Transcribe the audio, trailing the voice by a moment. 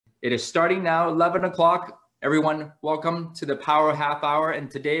It is starting now, 11 o'clock. Everyone, welcome to the Power Half Hour. And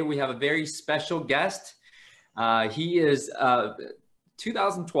today we have a very special guest. He is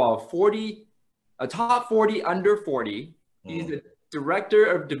 2012 a top 40 under 40. He's the director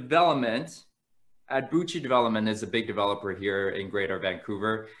of development at Bucci Development, is a big developer here in Greater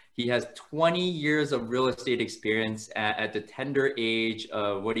Vancouver. He has 20 years of real estate experience at the tender age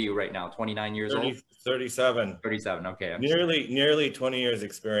of, what are you right now, 29 years old? 37. 37, okay. Nearly 20 years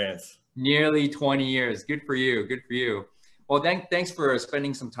experience. Nearly 20 years. Good for you. Good for you. Well, thanks for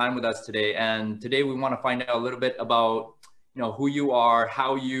spending some time with us today. And today we want to find out a little bit about, who you are,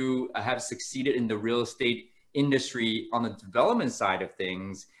 how you have succeeded in the real estate industry on the development side of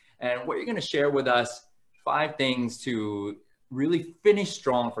things, and what you're going to share with us 5 things to really finish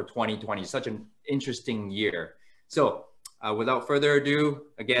strong for 2020, such an interesting year. So without further ado,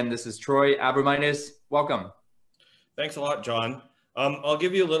 again, this is Troy Abromaitis. Welcome. Thanks a lot, John. I'll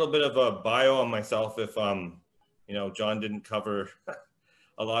give you a little bit of a bio on myself if, John didn't cover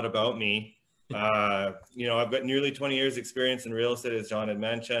a lot about me. I've got nearly 20 years experience in real estate, as John had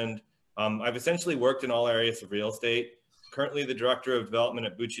mentioned. I've essentially worked in all areas of real estate. Currently the Director of Development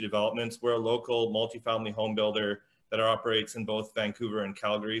at Bucci Developments. We're a local multifamily home builder that operates in both Vancouver and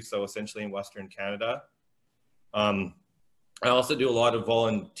Calgary, so essentially in Western Canada. I also do a lot of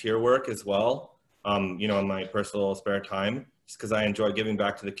volunteer work as well, in my personal spare time, just because I enjoy giving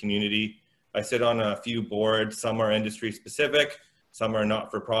back to the community. I sit on a few boards. Some are industry specific, some are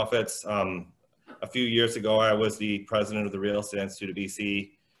not-for-profits. A few years ago, I was the president of the Real Estate Institute of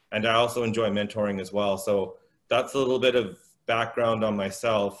BC, and I also enjoy mentoring as well. So that's a little bit of background on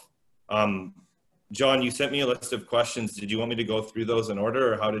myself. John, you sent me a list of questions. Did you want me to go through those in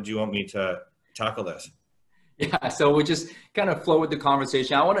order, or how did you want me to tackle this? Yeah, so we'll just kind of flow with the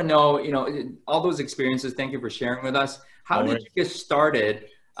conversation. I want to know, all those experiences. Thank you for sharing with us. How did you get started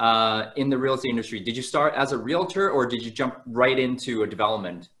in the real estate industry? Did you start as a realtor, or did you jump right into a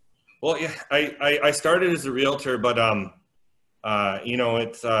development? Well, yeah, I started as a realtor, but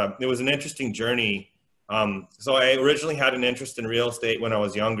it was an interesting journey. So I originally had an interest in real estate when I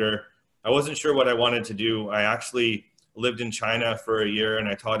was younger. I wasn't sure what I wanted to do. I actually lived in China for a year, and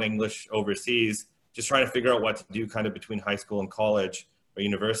I taught English overseas, just trying to figure out what to do kind of between high school and college or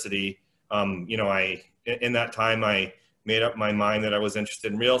university. In that time, I made up my mind that I was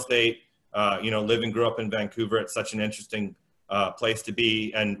interested in real estate. Grew up in Vancouver. It's such an interesting place to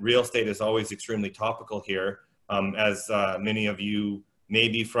be, and real estate is always extremely topical here, as many of you may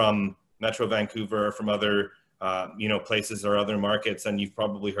be from Metro Vancouver or from other places or other markets, and you've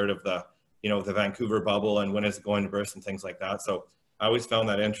probably heard of the Vancouver bubble and when is it going to burst and things like that. So I always found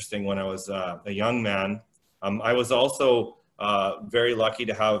that interesting when I was a young man. I was also very lucky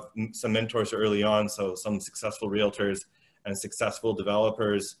to have some mentors early on, so some successful realtors and successful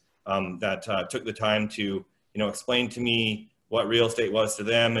developers that took the time to explain to me what real estate was to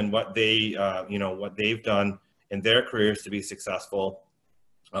them and what they what they've done in their careers to be successful.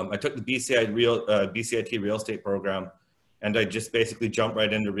 I took the BCIT real estate program, and I just basically jumped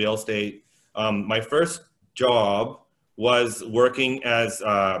right into real estate. My first job was working as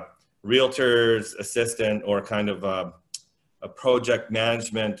a realtor's assistant, or kind of a project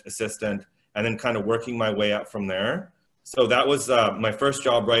management assistant, and then kind of working my way up from there. So that was my first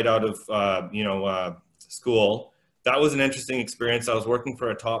job right out of school. That was an interesting experience. I was working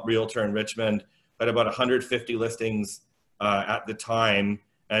for a top realtor in Richmond, had about 150 listings at the time.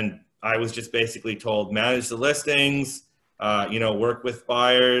 And I was just basically told, manage the listings, work with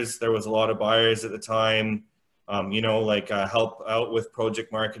buyers. There was a lot of buyers at the time, help out with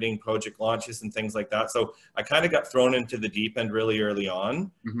project marketing, project launches and things like that. So I kind of got thrown into the deep end really early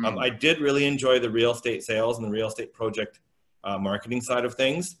on. Mm-hmm. I did really enjoy the real estate sales and the real estate project marketing side of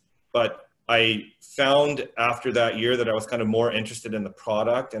things. But I found after that year that I was kind of more interested in the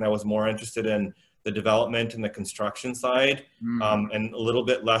product, and I was more interested in the development and the construction side, and a little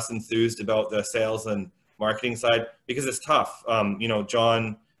bit less enthused about the sales and marketing side, because it's tough.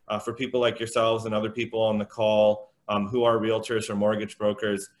 John, for people like yourselves and other people on the call who are realtors or mortgage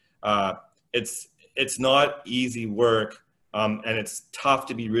brokers, it's not easy work, and it's tough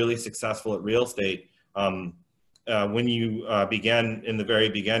to be really successful at real estate. When you began in the very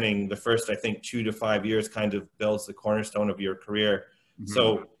beginning, the first, I think, 2 to 5 years kind of builds the cornerstone of your career. Mm-hmm.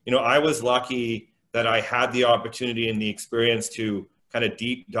 So, I was lucky that I had the opportunity and the experience to kind of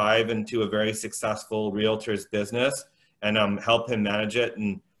deep dive into a very successful realtor's business and help him manage it.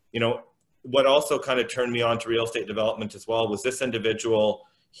 And, what also kind of turned me on to real estate development as well was this individual.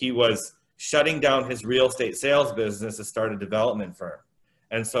 He was shutting down his real estate sales business to start a development firm.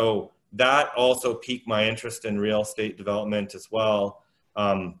 And so that also piqued my interest in real estate development as well.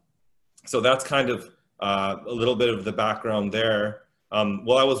 So that's kind of a little bit of the background there.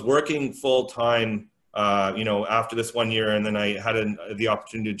 While I was working full time, after this 1 year, and then I had the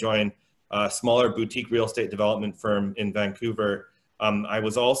opportunity to join a smaller boutique real estate development firm in Vancouver. I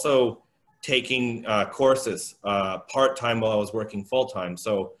was also taking courses part-time while I was working full-time.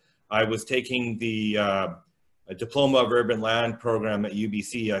 So I was taking the Diploma of Urban Land program at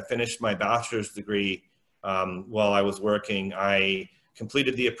UBC. I finished my bachelor's degree while I was working. I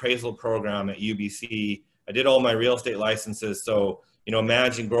completed the appraisal program at UBC. I did all my real estate licenses. So,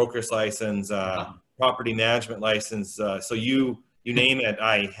 managing broker's license, property management license. So you name it,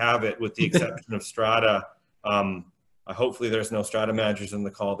 I have it, with the exception of strata. Hopefully there's no strata managers in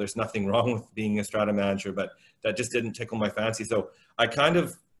the call. There's nothing wrong with being a strata manager, but that just didn't tickle my fancy. So I kind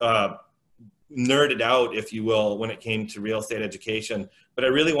of nerded out, if you will, when it came to real estate education, but I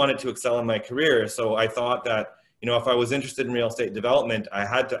really wanted to excel in my career. So I thought that, if I was interested in real estate development, I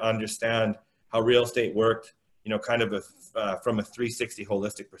had to understand how real estate worked, kind of from a 360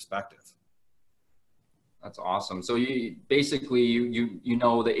 holistic perspective. That's awesome. So you basically, you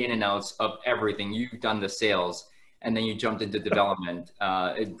know the in and outs of everything. You've done the sales, and then you jumped into development,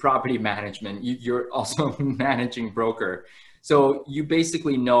 property management. You're also managing broker. So you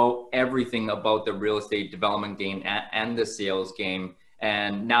basically know everything about the real estate development game and the sales game.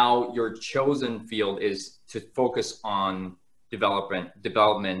 And now your chosen field is to focus on development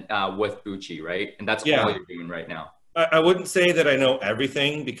with Bucci, right? And that's all you're doing right now. I wouldn't say that I know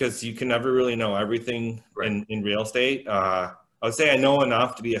everything, because you can never really know everything in real estate. I would say I know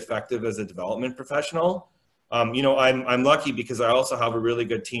enough to be effective as a development professional. I'm lucky because I also have a really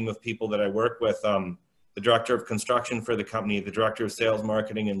good team of people that I work with. The director of construction for the company, the director of sales,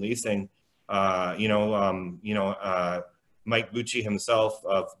 marketing, and leasing, Mike Bucci himself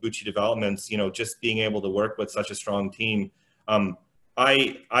of Bucci Developments, just being able to work with such a strong team.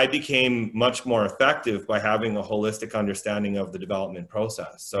 I became much more effective by having a holistic understanding of the development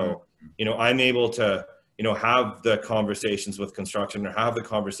process. So, I'm able to, have the conversations with construction, or have the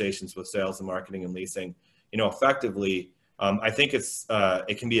conversations with sales and marketing and leasing, effectively. I think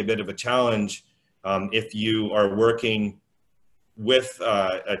it can be a bit of a challenge if you are working with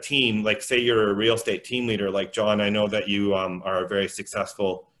a team, like say you're a real estate team leader, like John. I know that you are a very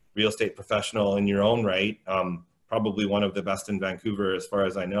successful real estate professional in your own right. Probably one of the best in Vancouver, as far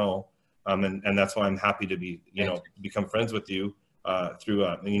as I know. And that's why I'm happy to be, become friends with you through,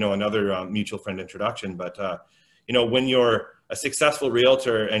 another mutual friend introduction. But, when you're a successful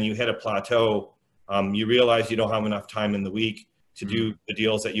realtor and you hit a plateau, you realize you don't have enough time in the week to do the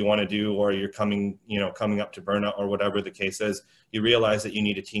deals that you want to do, or you're coming up to burnout, or whatever the case is. You realize that you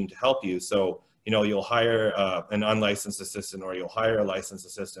need a team to help you. So, you'll hire an unlicensed assistant, or you'll hire a licensed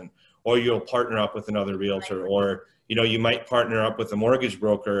assistant, or you'll partner up with another realtor, or, you might partner up with a mortgage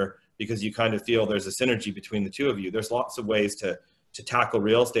broker because you kind of feel there's a synergy between the two of you. There's lots of ways to tackle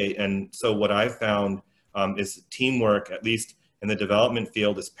real estate. And so what I've found is teamwork, at least in the development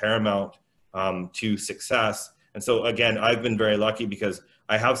field, is paramount to success. And so again, I've been very lucky because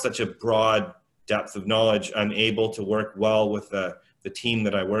I have such a broad depth of knowledge. I'm able to work well with the team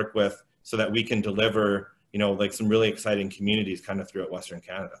that I work with, so that we can deliver, like some really exciting communities kind of throughout Western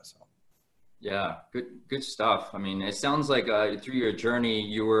Canada. So. Yeah, good stuff. I mean, it sounds like through your journey,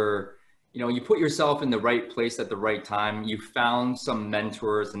 you were, you put yourself in the right place at the right time. You found some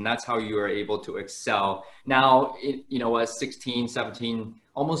mentors, and that's how you were able to excel. Now, at 16, 17,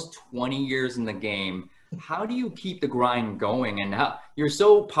 almost 20 years in the game, how do you keep the grind going? And you're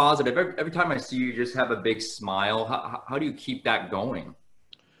so positive. Every time I see you, you just have a big smile. How do you keep that going?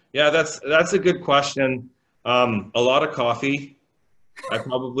 Yeah, that's a good question. A lot of coffee. I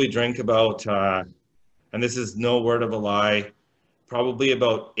probably drink about, and this is no word of a lie, probably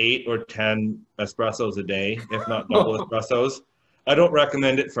about 8 or 10 espressos a day, if not double espressos. I don't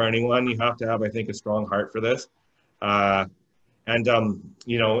recommend it for anyone. You have to have, I think, a strong heart for this. In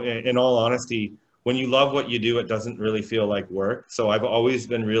all honesty, when you love what you do, it doesn't really feel like work. So I've always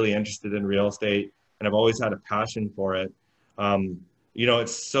been really interested in real estate, and I've always had a passion for it.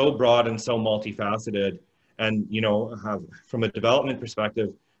 It's so broad and so multifaceted. And, from a development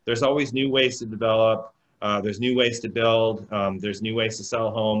perspective, there's always new ways to develop. There's new ways to build. There's new ways to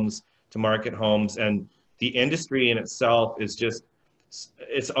sell homes, to market homes. And the industry in itself is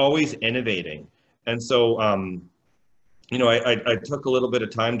it's always innovating. And so, I took a little bit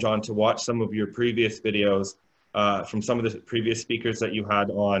of time, John, to watch some of your previous videos from some of the previous speakers that you had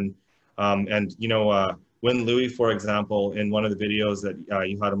on. When Louis, for example, in one of the videos that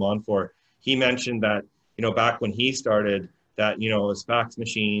you had him on for, he mentioned that, back when he started, that, it was fax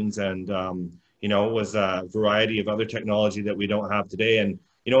machines and, it was a variety of other technology that we don't have today. And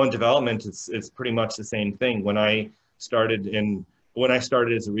you know, in development, it's pretty much the same thing. When I started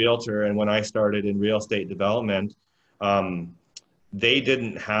as a realtor and when I started in real estate development, um, they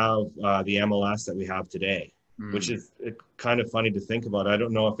didn't have the MLS that we have today, which Mm. is kind of funny to think about. I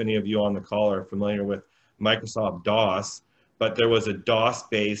don't know if any of you on the call are familiar with Microsoft DOS, but there was a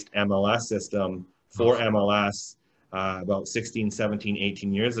DOS-based MLS system for MLS about 16, 17,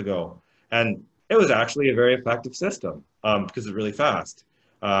 18 years ago. And it was actually a very effective system because it's really fast.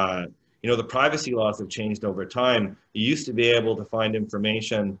 Uh, you know, the privacy laws have changed over time. You used to be able to find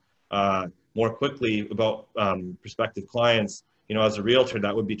information more quickly about prospective clients. You know, as a realtor,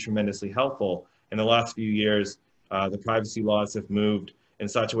 that would be tremendously helpful. In the last few years, the privacy laws have moved in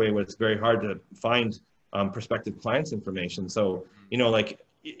such a way where it's very hard to find prospective clients' information. So, you know, like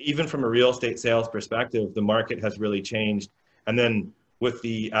even from a real estate sales perspective, the market has really changed. And then with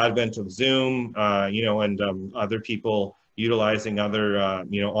the advent of Zoom, you know, and other people utilizing other,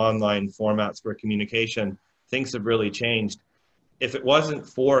 you know, online formats for communication, things have really changed. If it wasn't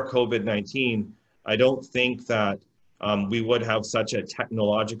for COVID-19, I don't think that we would have such a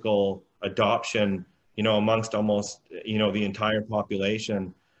technological adoption, you know, amongst almost, you know, the entire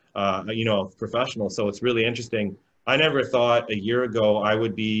population, you know, of professionals. So it's really interesting. I never thought a year ago I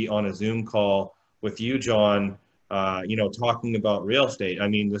would be on a Zoom call with you, John, you know, talking about real estate. I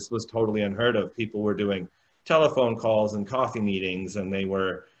mean, this was totally unheard of. People were doing telephone calls and coffee meetings, and they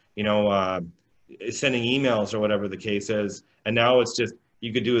were, you know, sending emails or whatever the case is. And now it's just,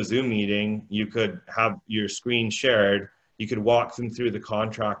 you could do a Zoom meeting, you could have your screen shared, you could walk them through the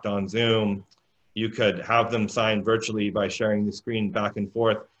contract on Zoom, you could have them sign virtually by sharing the screen back and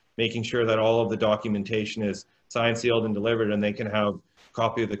forth, making sure that all of the documentation is signed, sealed, and delivered, and they can have a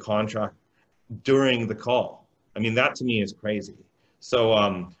copy of the contract during the call. I mean, that to me is crazy. So,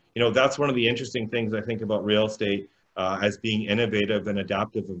 you know, that's one of the interesting things I think about real estate as being innovative and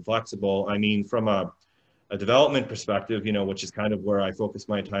adaptive and flexible. I mean, from a development perspective, you know, which is kind of where I focus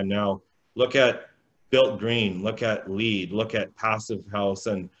my time now, look at Built Green, look at LEED, look at Passive House,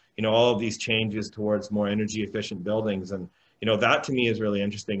 and, you know, all of these changes towards more energy efficient buildings. And, you know, that to me is really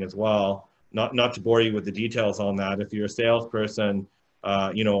interesting as well. Not to bore you with the details on that. If you're a salesperson,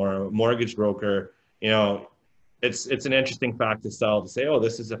 you know, or a mortgage broker, you know, it's an interesting fact to sell, to say, oh,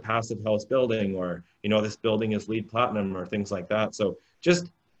 this is a passive house building, or, you know, this building is LEED Platinum, or things like that. So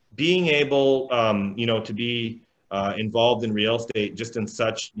just being able, you know, to be involved in real estate just in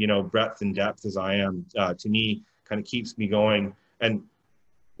such, you know, breadth and depth as I am, to me, kind of keeps me going. And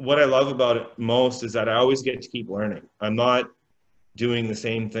what I love about it most is that I always get to keep learning. I'm not doing the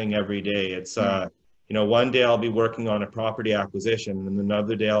same thing every day. It's, you know, one day I'll be working on a property acquisition, and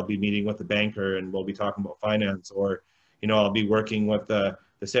another day I'll be meeting with a banker and we'll be talking about finance, or, you know, I'll be working with the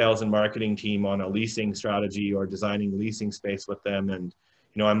sales and marketing team on a leasing strategy or designing leasing space with them. And,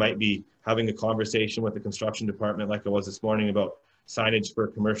 you know, I might be having a conversation with the construction department like I was this morning about signage for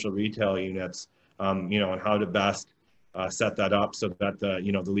commercial retail units, you know, and how to best set that up so that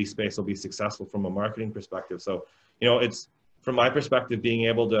you know, the lease space will be successful from a marketing perspective. So, you know, it's, from my perspective, being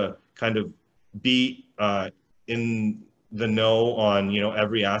able to kind of be in the know on, you know,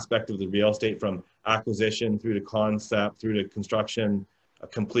 every aspect of the real estate, from acquisition through to concept, through to construction,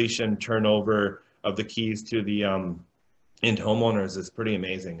 completion, turnover of the keys to the into homeowners, is pretty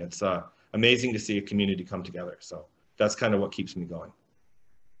amazing. It's amazing to see a community come together. So that's kind of what keeps me going.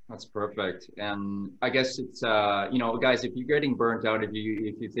 That's perfect. And I guess it's, you know, guys, if you're getting burnt out, if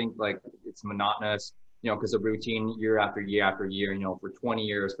you think like it's monotonous, you know, because of routine year after year after year, you know, for 20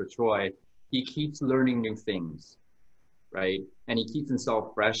 years for Troy, he keeps learning new things, right? And he keeps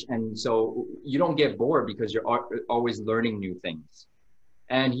himself fresh. And so you don't get bored because you're always learning new things.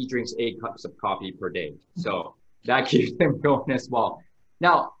 And he drinks 8 cups of coffee per day. So that keeps him going as well.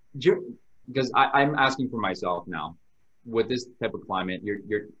 Now, because I'm asking for myself now, with this type of climate,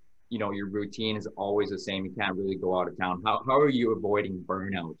 you know, your routine is always the same. You can't really go out of town. How are you avoiding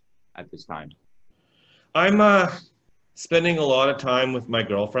burnout at this time? I'm spending a lot of time with my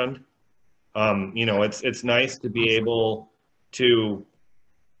girlfriend. You know, it's nice to be able to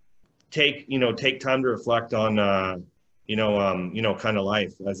take time to reflect on you know, kind of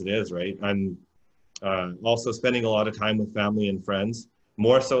life as it is, right? I'm also spending a lot of time with family and friends,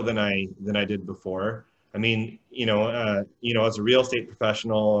 more so than I did before. I mean, you know, as a real estate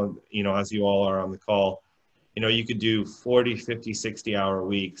professional, you know, as you all are on the call, you know, you could do 40, 50, 60-hour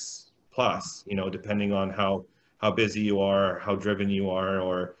weeks plus, you know, depending on how busy you are, how driven you are,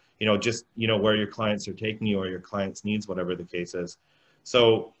 or, you know, just, you know, where your clients are taking you or your clients' needs, whatever the case is.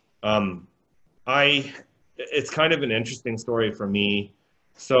 So it's kind of an interesting story for me.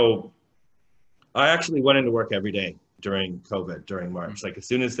 So I actually went into work every day during COVID, during March. Like as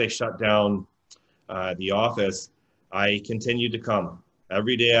soon as they shut down the office, I continued to come.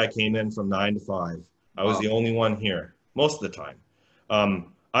 Every day I came in from 9 to 5. I was the only one here most of the time.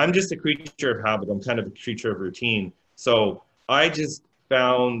 I'm just a creature of habit. I'm kind of a creature of routine. So I just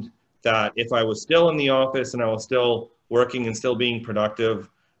found that if I was still in the office and I was still working and still being productive,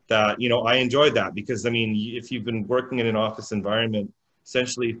 that, you know, I enjoyed that. Because I mean, if you've been working in an office environment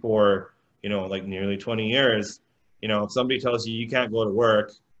essentially for, you know, like nearly 20 years, you know, if somebody tells you you can't go to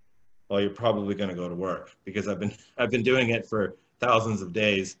work, well, you're probably going to go to work, because I've been doing it for thousands of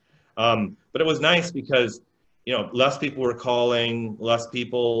days. But it was nice because, you know, less people were calling, less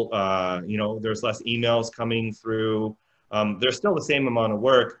people, you know, there's less emails coming through. There's still the same amount of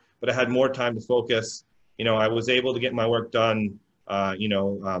work, but I had more time to focus. You know, I was able to get my work done, you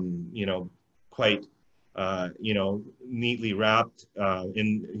know, quite, you know, neatly wrapped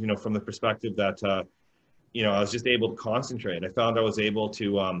in, you know, from the perspective that, you know, I was just able to concentrate. I found I was able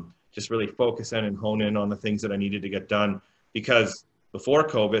to just really focus in and hone in on the things that I needed to get done, because before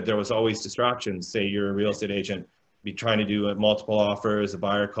COVID, there was always distractions. Say you're a real estate agent, be trying to do multiple offers, a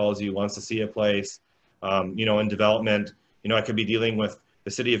buyer calls you, wants to see a place, you know, in development, you know, I could be dealing with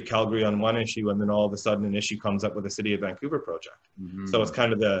the city of Calgary on one issue, and then all of a sudden an issue comes up with the city of Vancouver project. So it's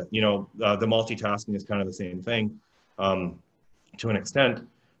kind of the, you know, the multitasking is kind of the same thing to an extent.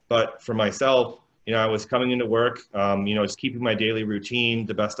 But for myself, you know, I was coming into work, you know, just keeping my daily routine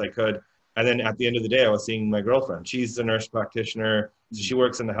the best I could. And then at the end of the day, I was seeing my girlfriend. She's a nurse practitioner. So she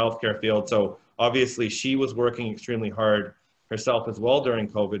works in the healthcare field. So obviously she was working extremely hard herself as well during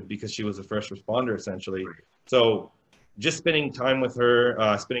COVID, because she was a first responder essentially. So just spending time with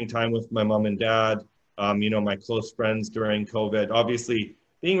her, spending time with my mom and dad, you know, my close friends during COVID. Obviously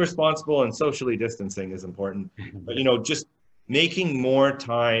being responsible and socially distancing is important, but, you know, just making more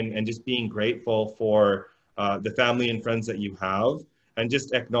time and just being grateful for the family and friends that you have, and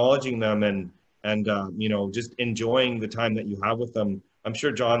just acknowledging them and you know, just enjoying the time that you have with them. I'm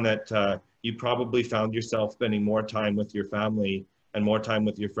sure, John, that you probably found yourself spending more time with your family and more time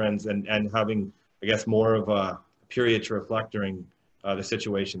with your friends, and having, I guess, more of a period to reflect during the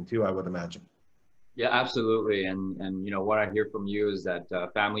situation too, I would imagine. Yeah, absolutely. And you know, what I hear from you is that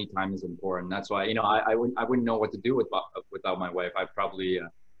family time is important. That's why, you know, I wouldn't know what to do without my wife. I'd probably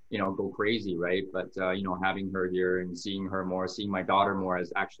you know, go crazy, right? But you know, having her here and seeing her more, seeing my daughter more,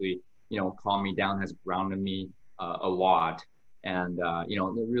 has actually, you know, calmed me down, has grounded me a lot. And you know,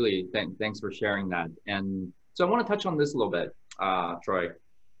 really, thanks for sharing that. And so I want to touch on this a little bit, Troy.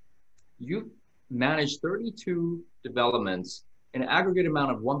 You managed 32 developments, an aggregate amount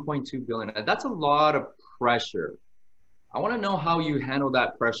of 1.2 billion. And that's a lot of pressure. I want to know how you handle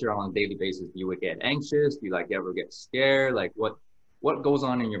that pressure on a daily basis. Do you get anxious? Do you like ever get scared? Like what goes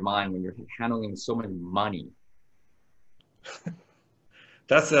on in your mind when you're handling so much money?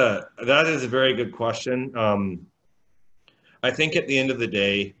 That is a very good question. I think at the end of the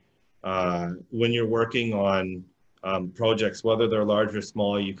day, when you're working on projects, whether they're large or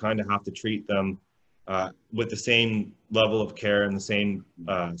small, you kind of have to treat them with the same level of care and the same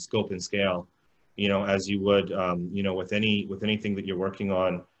scope and scale, you know, as you would, you know, with anything that you're working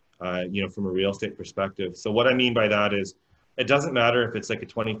on, you know, from a real estate perspective. So what I mean by that is, it doesn't matter if it's like a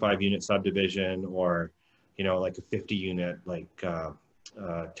 25 unit subdivision, or, you know, like a 50 unit, like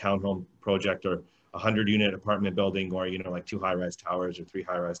townhome project, or 100 unit apartment building, or, you know, like 2 high-rise towers or 3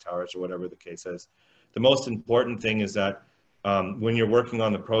 high-rise towers, or whatever the case is. The most important thing is that when you're working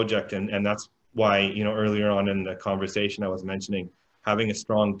on the project, and that's why, you know, earlier on in the conversation I was mentioning having a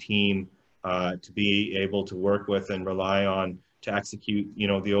strong team to be able to work with and rely on to execute, you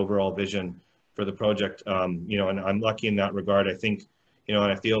know, the overall vision for the project. You know, and I'm lucky in that regard. I think, you know,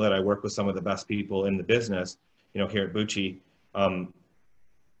 and I feel that I work with some of the best people in the business, you know, here at Bucci.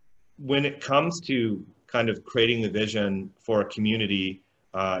 When it comes to kind of creating the vision for a community,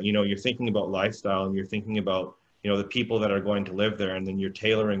 you know, you're thinking about lifestyle, and you're thinking about, you know, the people that are going to live there, and then you're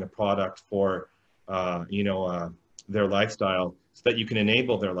tailoring a product for, you know, their lifestyle, so that you can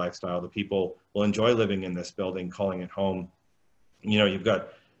enable their lifestyle. The people will enjoy living in this building, calling it home. You know, you've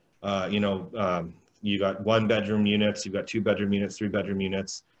got, you know, you got 1-bedroom units, you've got 2-bedroom units, 3-bedroom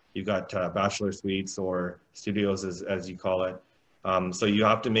units, you've got bachelor suites, or studios as you call it. So you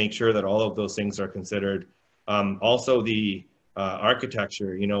have to make sure that all of those things are considered. Also the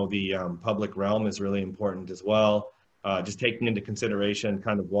architecture, you know, the public realm is really important as well. Just taking into consideration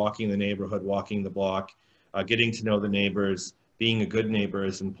kind of walking the neighborhood, walking the block, getting to know the neighbors, being a good neighbor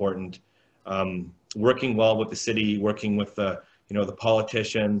is important. Working well with the city, working with the, you know, the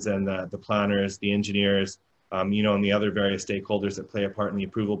politicians and the planners, the engineers, you know, and the other various stakeholders that play a part in the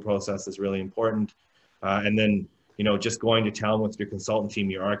approval process is really important. And then, just going to town with your consultant team,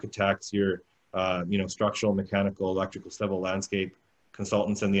 your architects, your, structural, mechanical, electrical, civil, landscape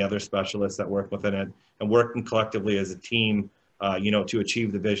consultants, and the other specialists that work within it, and working collectively as a team, to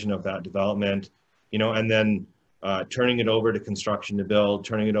achieve the vision of that development, and then turning it over to construction to build,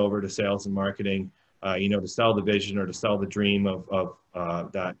 turning it over to sales and marketing, to sell the vision or to sell the dream of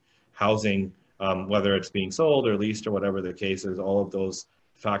that housing, whether it's being sold or leased or whatever the case is. All of those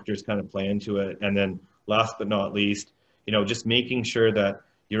factors kind of play into it. And then last but not least, just making sure that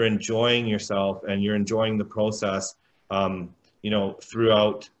you're enjoying yourself and you're enjoying the process,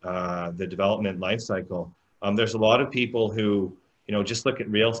 throughout the development life cycle. There's a lot of people who, just look at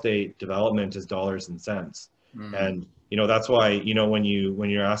real estate development as dollars and cents. And, that's why, when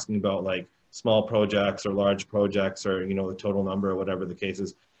you're asking about like small projects or large projects or, the total number or whatever the case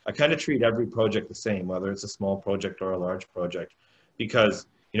is, I kind of treat every project the same, whether it's a small project or a large project, because,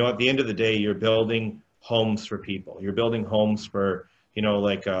 at the end of the day, you're building homes for people. You're building homes for,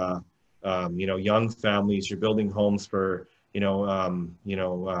 young families. You're building homes for,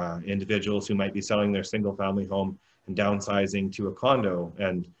 individuals who might be selling their single family home and downsizing to a condo.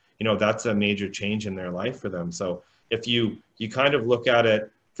 And, that's a major change in their life for them. So if you kind of look at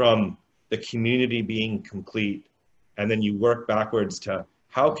it from the community being complete, and then you work backwards to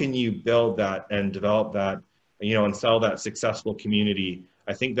how can you build that and develop that, and sell that successful community,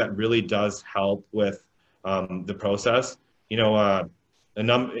 I think that really does help with the process.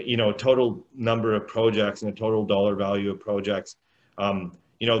 Total number of projects and a total dollar value of projects,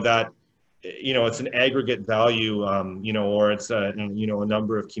 it's an aggregate value, or it's a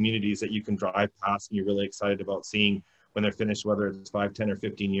number of communities that you can drive past and you're really excited about seeing when they're finished, whether it's 5, 10, or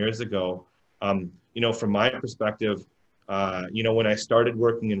 15 years ago. From my perspective, when I started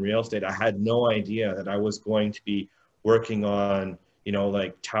working in real estate, I had no idea that I was going to be working on,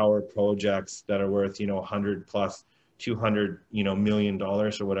 tower projects that are worth, 100 plus 200, $1 million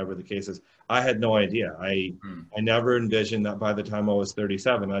or whatever the case is. I had no idea. I never envisioned that by the time I was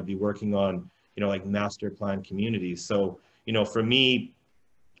 37, I'd be working on, master plan communities. So, for me,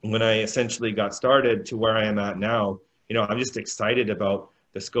 when I essentially got started to where I am at now, I'm just excited about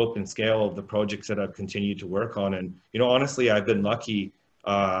the scope and scale of the projects that I've continued to work on. And, honestly, I've been lucky,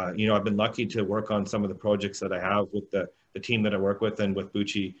 to work on some of the projects that I have with the team that I work with and with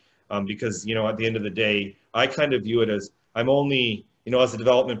Bucci, because, at the end of the day, I kind of view it as I'm only, as a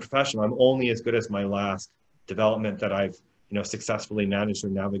development professional, I'm only as good as my last development that I've, successfully managed or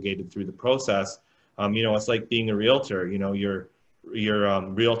navigated through the process. It's like being a realtor, your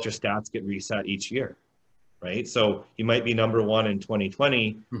realtor stats get reset each year, right? So you might be number one in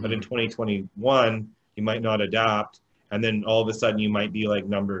 2020, but in 2021, you might not adapt. And then all of a sudden you might be like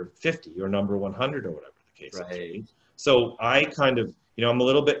number 50 or number 100 or whatever the case is. Right? So I kind of, I'm a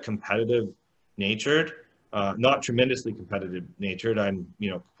little bit competitive natured, not tremendously competitive natured. I'm,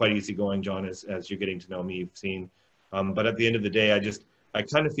 quite easygoing, John, as you're getting to know me, you've seen. But at the end of the day, I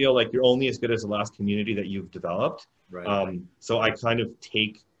kind of feel like you're only as good as the last community that you've developed. Right. So I kind of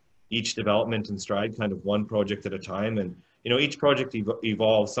take each development in stride, kind of one project at a time. And, each project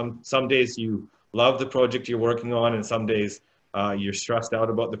evolves. Some days you love the project you're working on, and some days you're stressed out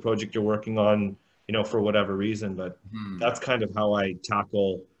about the project you're working on, for whatever reason. But that's kind of how I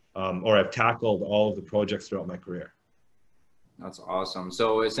tackle, or I've tackled all of the projects throughout my career. That's awesome.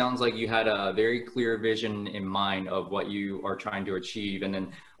 So it sounds like you had a very clear vision in mind of what you are trying to achieve, and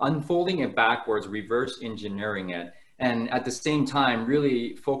then unfolding it backwards, reverse engineering it. And at the same time,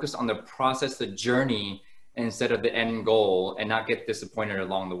 really focus on the process, the journey, instead of the end goal, and not get disappointed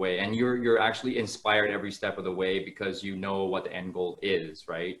along the way. And you're actually inspired every step of the way because you know what the end goal is,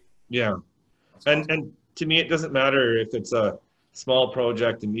 right? Yeah. Awesome. And to me, it doesn't matter if it's a small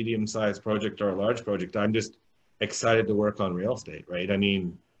project, a medium-sized project, or a large project. I'm just excited to work on real estate, right? I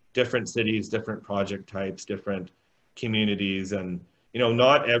mean, different cities, different project types, different communities, and,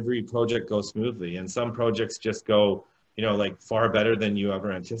 not every project goes smoothly. And some projects just go, like far better than you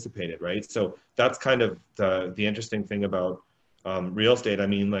ever anticipated, right? So that's kind of the interesting thing about real estate. I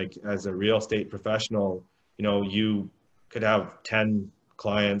mean, like as a real estate professional, you could have 10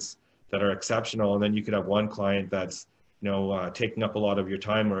 clients that are exceptional, and then you could have one client that's, taking up a lot of your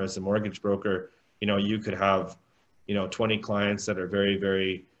time. Or as a mortgage broker, you could have, 20 clients that are very,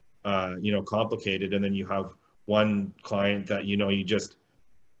 very, complicated. And then you have one client that, you just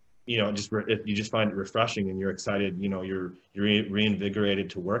find it refreshing and you're excited, you're reinvigorated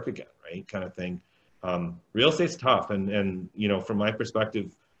to work again, right? Kind of thing. Real estate's tough. And, from my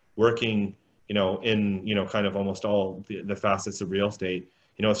perspective, working, in, kind of almost all the facets of real estate,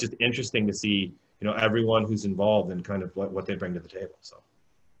 it's just interesting to see, everyone who's involved and kind of what they bring to the table. So.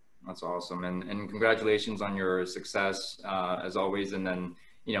 That's awesome. And congratulations on your success, as always. And then,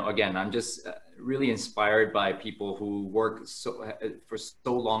 again, I'm just really inspired by people who work for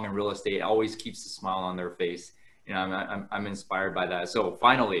so long in real estate. It always keeps a smile on their face. I'm inspired by that. So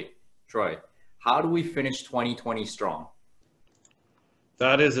finally, Troy, how do we finish 2020 strong?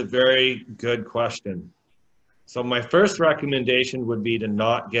 That is a very good question. So my first recommendation would be to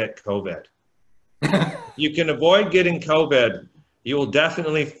not get COVID. You can avoid getting COVID. You will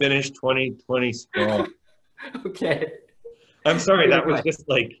definitely finish 2020 strong. Okay. I'm sorry, that was just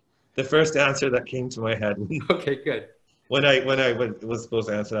like the first answer that came to my head. Okay, good. When I was supposed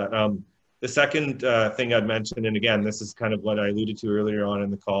to answer that. The second thing I'd mention, and again, this is kind of what I alluded to earlier on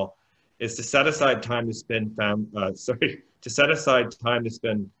in the call, is to set aside time to spend to set aside time to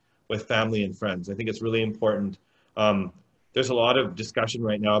spend with family and friends. I think it's really important. There's a lot of discussion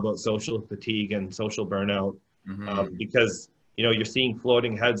right now about social fatigue and social burnout, because you're seeing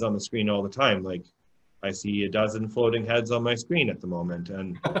floating heads on the screen all the time. Like I see a dozen floating heads on my screen at the moment,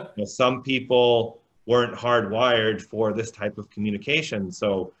 and some people weren't hardwired for this type of communication.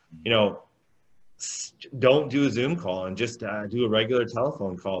 So don't do a Zoom call and just do a regular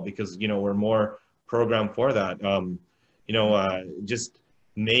telephone call, because we're more programmed for that. Just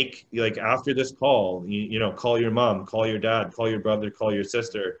make, like, after this call, call your mom, call your dad, call your brother, call your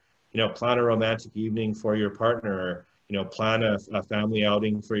sister, plan a romantic evening for your partner, or plan a family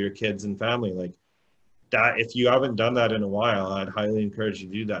outing for your kids and family. Like that, if you haven't done that in a while, I'd highly encourage you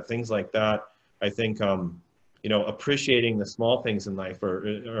to do that. Things like that, I think, appreciating the small things in life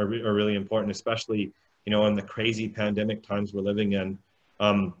are really important, especially, in the crazy pandemic times we're living in.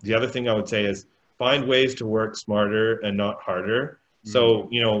 The other thing I would say is find ways to work smarter and not harder. So,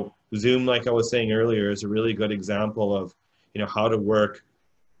 Zoom, like I was saying earlier, is a really good example of, how to work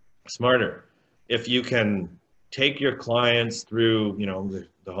smarter. If you can take your clients through,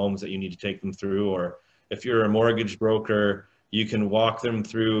 the homes that you need to take them through, or if you're a mortgage broker, you can walk them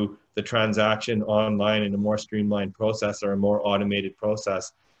through the transaction online in a more streamlined process or a more automated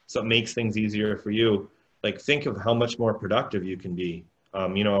process. So it makes things easier for you. Like, think of how much more productive you can be. I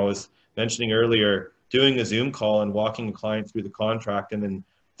was mentioning earlier, doing a Zoom call and walking a client through the contract and then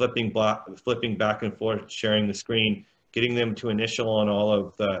flipping back and forth, sharing the screen, getting them to initial on all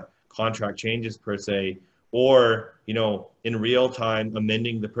of the contract changes per se, or, in real time,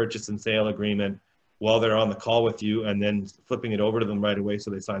 amending the purchase and sale agreement while they're on the call with you, and then flipping it over to them right away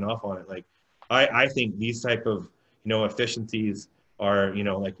so they sign off on it. Like, I think these type of, efficiencies are,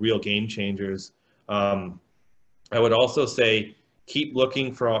 like real game changers. I would also say, keep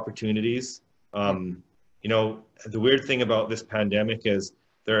looking for opportunities. The weird thing about this pandemic is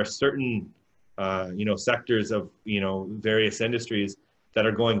there are certain, sectors of, various industries that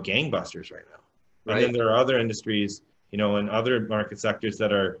are going gangbusters right now. Right. And then there are other industries, and other market sectors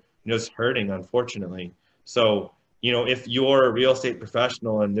that are, just hurting, unfortunately. So, if you're a real estate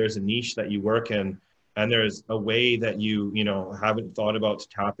professional and there's a niche that you work in, and there's a way that you, haven't thought about to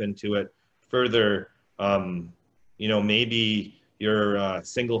tap into it further, maybe you're a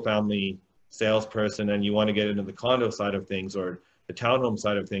single family salesperson and you want to get into the condo side of things or the townhome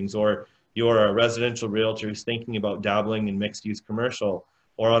side of things, or you're a residential realtor who's thinking about dabbling in mixed use commercial,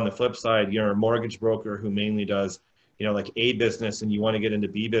 or on the flip side, you're a mortgage broker who mainly does, like A business and you want to get into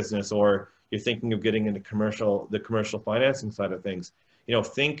B business, or you're thinking of getting into the commercial financing side of things.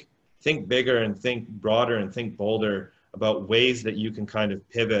 Think bigger and think broader and think bolder about ways that you can kind of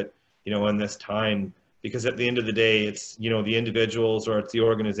pivot, in this time, because at the end of the day, it's, the individuals or it's the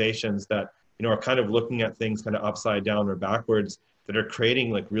organizations that, are kind of looking at things kind of upside down or backwards, that are creating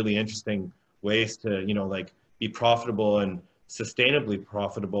like really interesting ways to, like be profitable and sustainably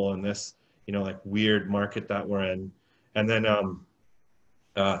profitable in this, like weird market that we're in. And then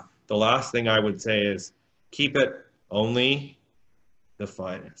the last thing I would say is keep it only the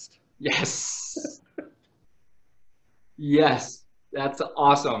finest. Yes. Yes, that's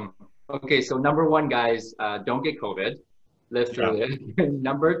awesome. Okay, so number one, guys, don't get COVID. Live through it.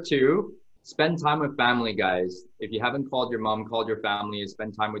 Number two, spend time with family, guys. If you haven't called your mom, called your family,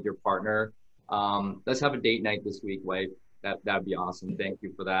 spend time with your partner. Let's have a date night this week, wife. That'd be awesome. Thank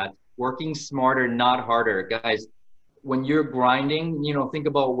you for that. Working smarter, not harder. Guys, when you're grinding, think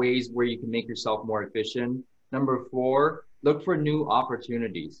about ways where you can make yourself more efficient. Number four, look for new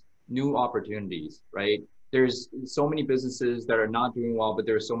opportunities, right? There's so many businesses that are not doing well, but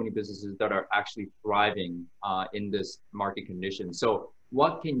there are so many businesses that are actually thriving in this market condition. So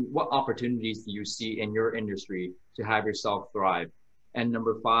what opportunities do you see in your industry to have yourself thrive? And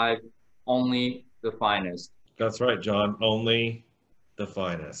number five, only the finest. That's right, John. Only the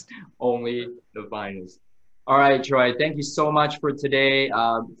finest. Only the finest. All right, Troy, thank you so much for today.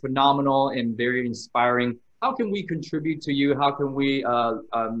 Phenomenal and very inspiring. How can we contribute to you? How can we,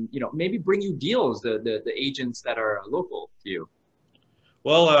 maybe bring you deals, the agents that are local to you?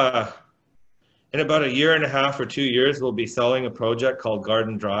 Well, in about a year and a half or 2 years, we'll be selling a project called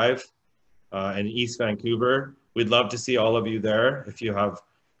Garden Drive in East Vancouver. We'd love to see all of you there if you have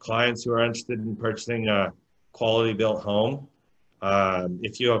clients who are interested in purchasing a quality built home.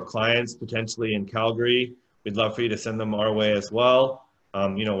 If you have clients potentially in Calgary, we'd love for you to send them our way as well.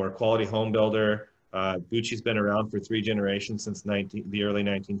 We're a quality home builder. Bucci's been around for 3 generations since the early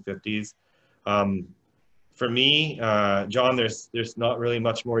 1950s. For me, John, there's not really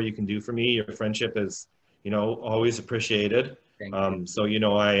much more you can do for me. Your friendship is, always appreciated. So,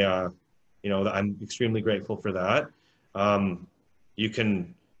 I'm extremely grateful for that. You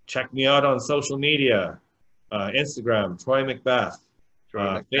can check me out on social media, Instagram, Troy Macbeth,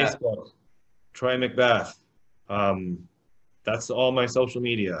 Facebook, Troy Macbeth. That's all my social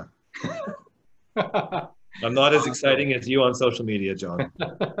media. I'm not as exciting as you on social media, John.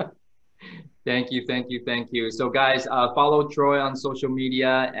 Thank you, thank you, thank you. So guys, follow Troy on social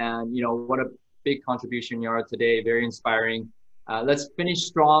media, and what a big contribution you are today. Very inspiring. Let's finish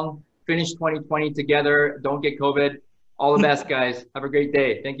strong, finish 2020 together. Don't get COVID. All the best, guys. Have a great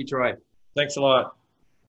day. Thank you, Troy. Thanks a lot.